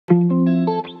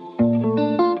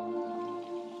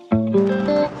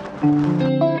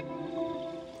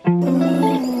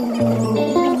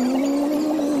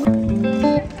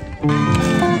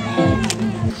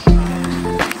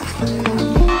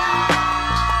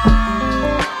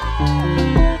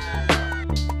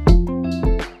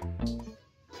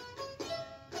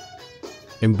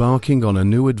Embarking on a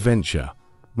new adventure,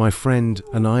 my friend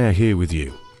and I are here with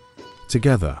you.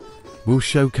 Together, we'll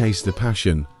showcase the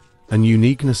passion and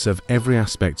uniqueness of every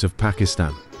aspect of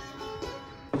Pakistan.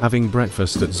 Having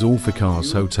breakfast at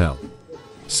Zulfikar's hotel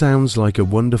sounds like a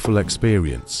wonderful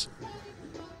experience.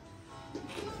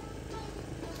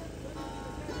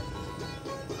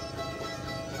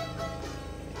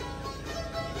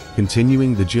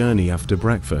 Continuing the journey after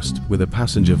breakfast with a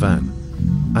passenger van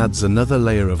adds another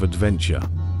layer of adventure.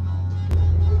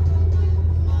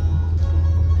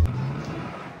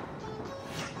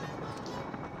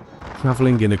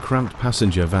 Traveling in a cramped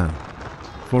passenger van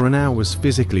for an hour was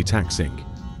physically taxing,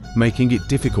 making it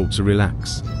difficult to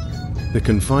relax. The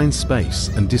confined space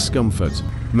and discomfort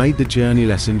made the journey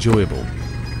less enjoyable.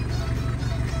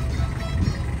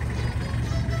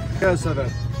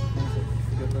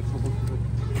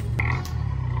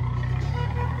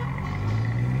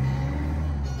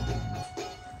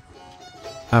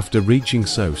 After reaching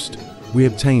Soest, we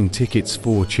obtained tickets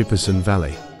for Chipurson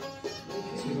Valley.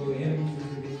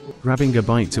 Grabbing a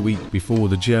bite to eat before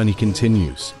the journey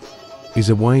continues is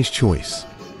a wise choice.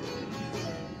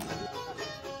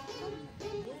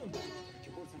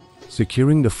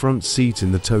 Securing the front seat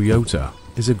in the Toyota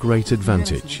is a great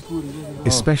advantage,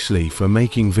 especially for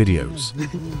making videos.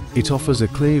 It offers a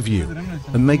clear view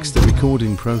and makes the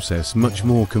recording process much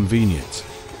more convenient.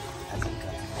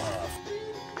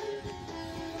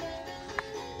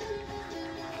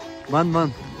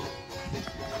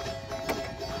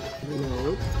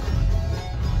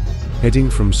 Heading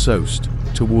from Soest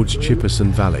towards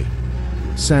Chipurson Valley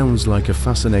sounds like a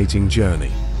fascinating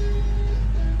journey.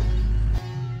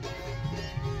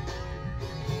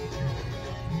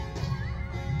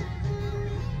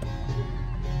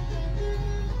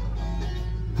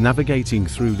 Navigating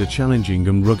through the challenging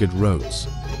and rugged roads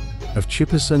of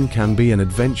Chipurson can be an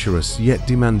adventurous yet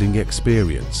demanding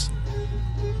experience.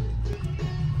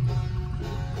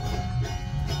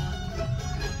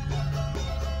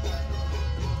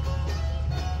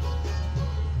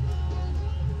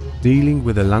 Dealing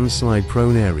with a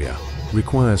landslide-prone area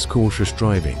requires cautious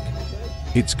driving.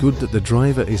 It's good that the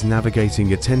driver is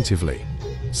navigating attentively.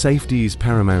 Safety is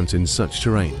paramount in such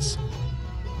terrains.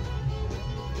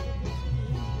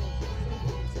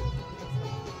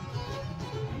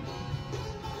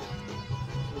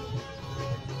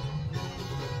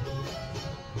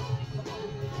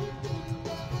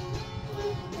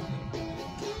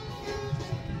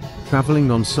 Traveling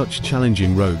on such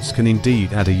challenging roads can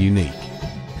indeed add a unique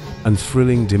and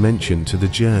thrilling dimension to the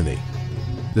journey.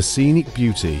 The scenic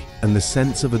beauty and the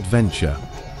sense of adventure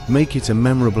make it a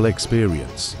memorable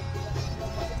experience.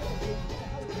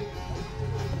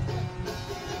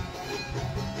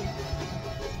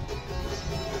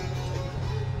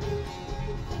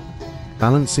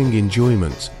 Balancing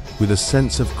enjoyment with a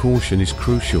sense of caution is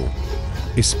crucial,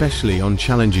 especially on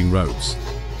challenging roads.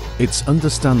 It's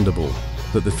understandable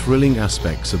that the thrilling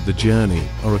aspects of the journey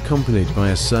are accompanied by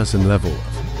a certain level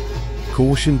of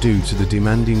caution due to the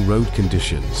demanding road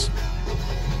conditions.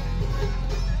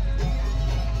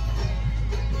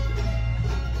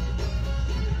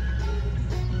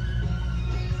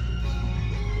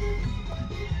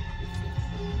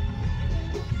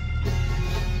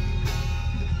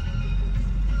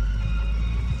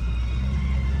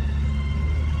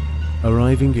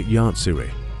 Arriving at Yatsiri,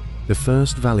 the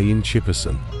first valley in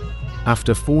Chipurson,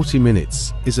 after 40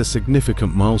 minutes is a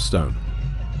significant milestone.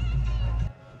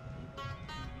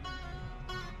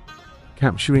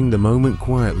 Capturing the moment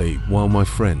quietly while my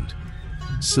friend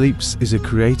sleeps is a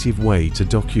creative way to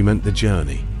document the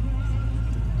journey.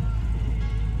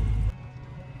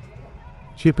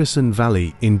 Chipurson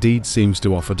Valley indeed seems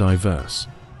to offer diverse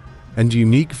and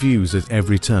unique views at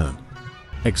every turn.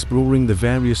 Exploring the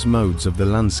various modes of the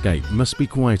landscape must be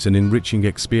quite an enriching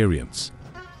experience.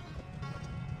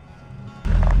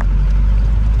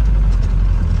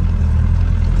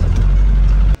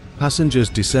 Passengers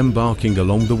disembarking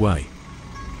along the way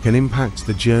can impact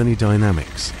the journey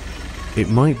dynamics. It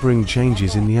might bring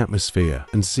changes in the atmosphere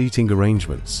and seating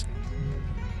arrangements.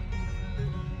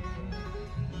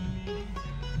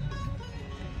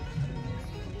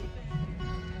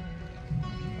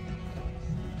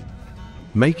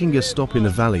 Making a stop in a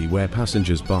valley where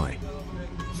passengers buy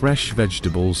fresh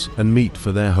vegetables and meat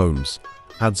for their homes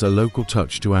adds a local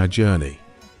touch to our journey.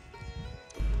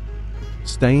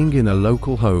 Staying in a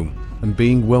local home and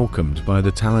being welcomed by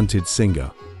the talented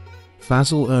singer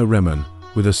Fazl-ur-Rehman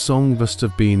with a song must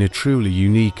have been a truly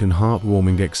unique and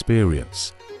heartwarming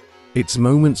experience. It's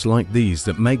moments like these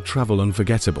that make travel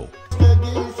unforgettable.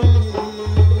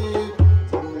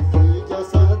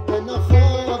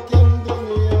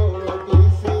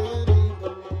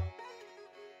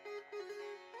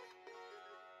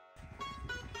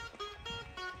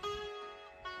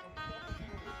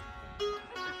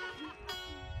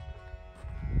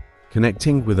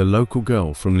 Connecting with a local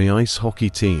girl from the ice hockey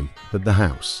team at the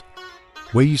house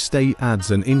where you stay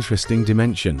adds an interesting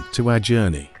dimension to our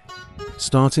journey.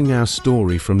 Starting our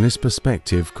story from this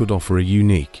perspective could offer a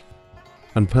unique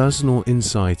and personal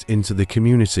insight into the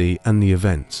community and the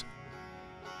event.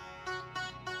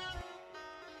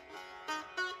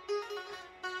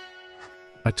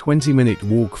 A 20-minute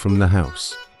walk from the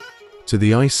house to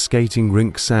the ice skating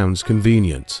rink sounds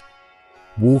convenient.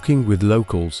 Walking with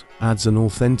locals adds an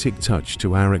authentic touch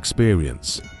to our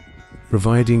experience,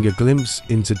 providing a glimpse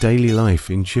into daily life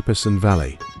in Chipurson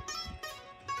Valley.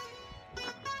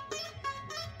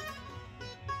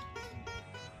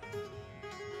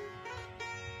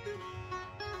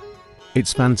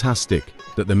 It's fantastic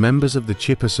that the members of the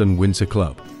Chipurson Winter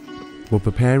Club were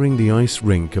preparing the ice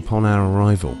rink upon our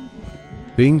arrival.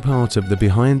 Being part of the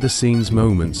behind-the-scenes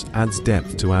moments adds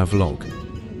depth to our vlog.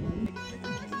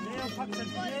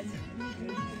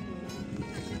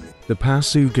 The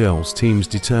Passu girls team's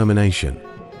determination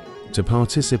to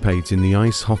participate in the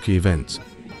ice hockey event,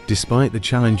 despite the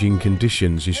challenging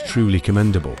conditions, is truly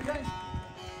commendable.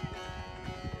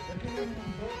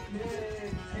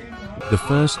 The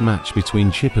first match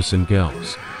between Chipurson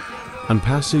girls and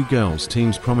Passu girls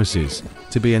teams promises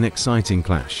to be an exciting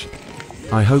clash.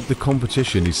 I hope the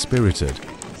competition is spirited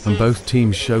and both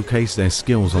teams showcase their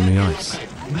skills on the ice.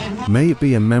 May it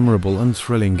be a memorable and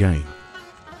thrilling game.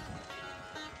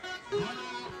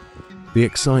 The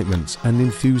excitement and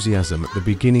enthusiasm at the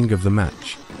beginning of the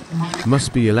match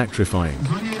must be electrifying.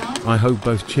 I hope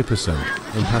both Chipurson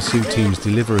and Passu teams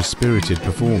deliver a spirited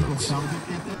performance,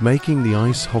 making the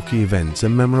ice hockey event a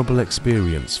memorable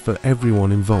experience for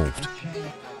everyone involved.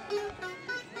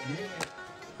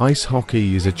 Ice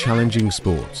hockey is a challenging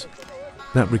sport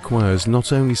that requires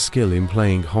not only skill in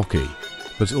playing hockey,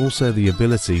 but also the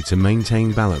ability to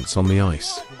maintain balance on the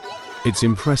ice. It's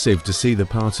impressive to see the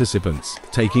participants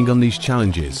taking on these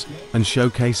challenges and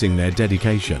showcasing their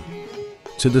dedication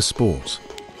to the sport.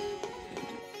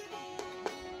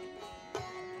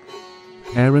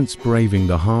 Parents braving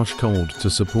the harsh cold to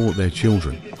support their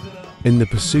children in the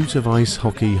pursuit of ice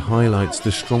hockey highlights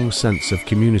the strong sense of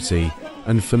community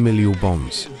and familial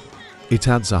bonds. It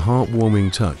adds a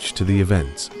heartwarming touch to the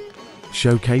event,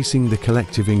 showcasing the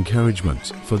collective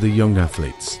encouragement for the young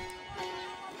athletes.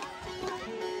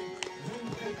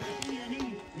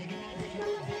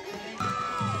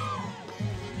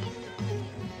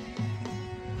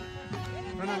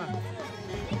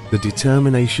 The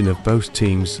determination of both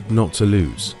teams not to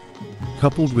lose,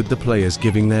 coupled with the players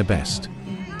giving their best,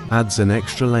 adds an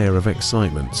extra layer of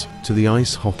excitement to the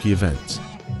ice hockey event.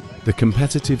 The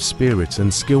competitive spirit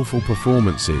and skillful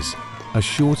performances are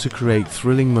sure to create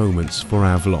thrilling moments for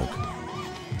our vlog.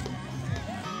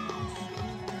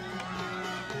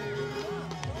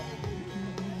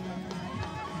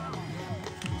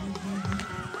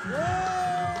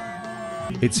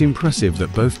 It's impressive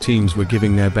that both teams were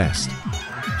giving their best,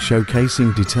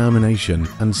 showcasing determination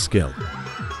and skill.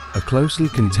 A closely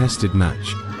contested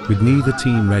match with neither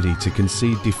team ready to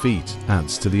concede defeat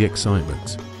adds to the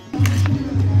excitement.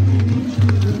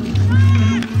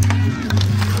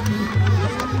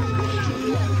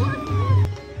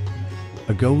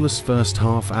 A goalless first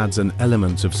half adds an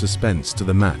element of suspense to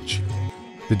the match.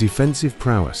 The defensive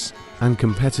prowess and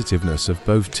competitiveness of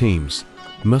both teams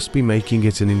must be making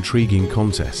it an intriguing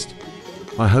contest.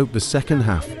 I hope the second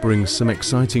half brings some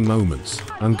exciting moments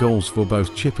and goals for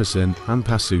both Chipurson and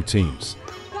Passu teams.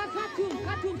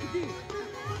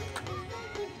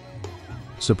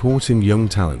 Supporting young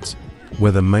talent,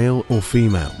 whether male or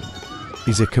female,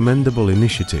 is a commendable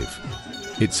initiative.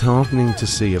 It's heartening to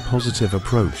see a positive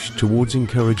approach towards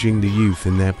encouraging the youth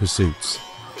in their pursuits,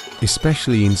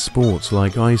 especially in sports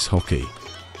like ice hockey.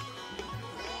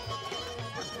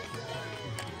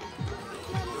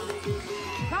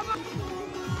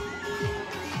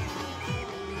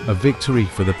 A victory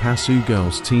for the Passu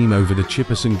girls team over the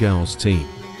Chipurson girls team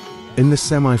in the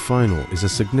semi-final is a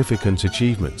significant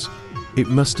achievement. It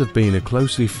must have been a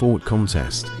closely fought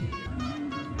contest.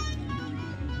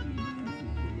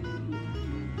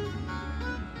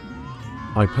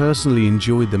 I personally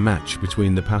enjoyed the match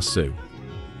between the Passu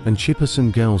and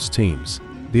Chipurson girls teams.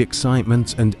 The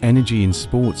excitement and energy in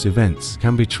sports events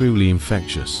can be truly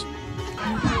infectious.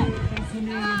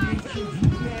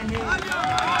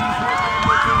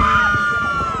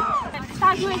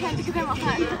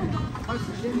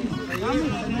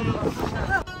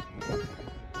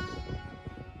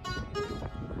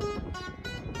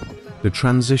 The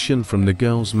transition from the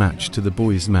girls' match to the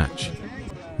boys' match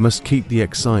must keep the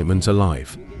excitement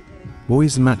alive.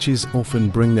 Boys' matches often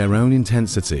bring their own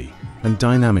intensity and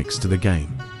dynamics to the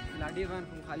game.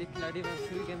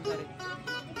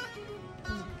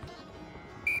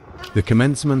 The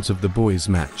commencement of the boys'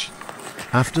 match.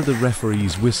 After the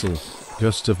referee's whistle,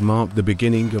 just have marked the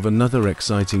beginning of another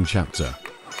exciting chapter.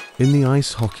 In the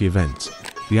ice hockey event,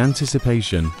 the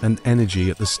anticipation and energy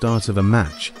at the start of a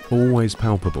match always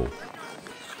palpable.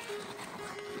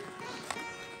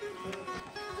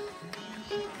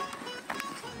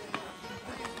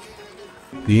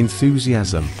 The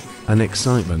enthusiasm and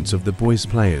excitement of the boys'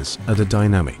 players add a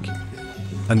dynamic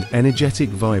and energetic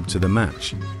vibe to the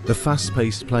match. The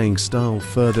fast-paced playing style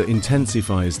further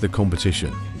intensifies the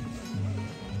competition.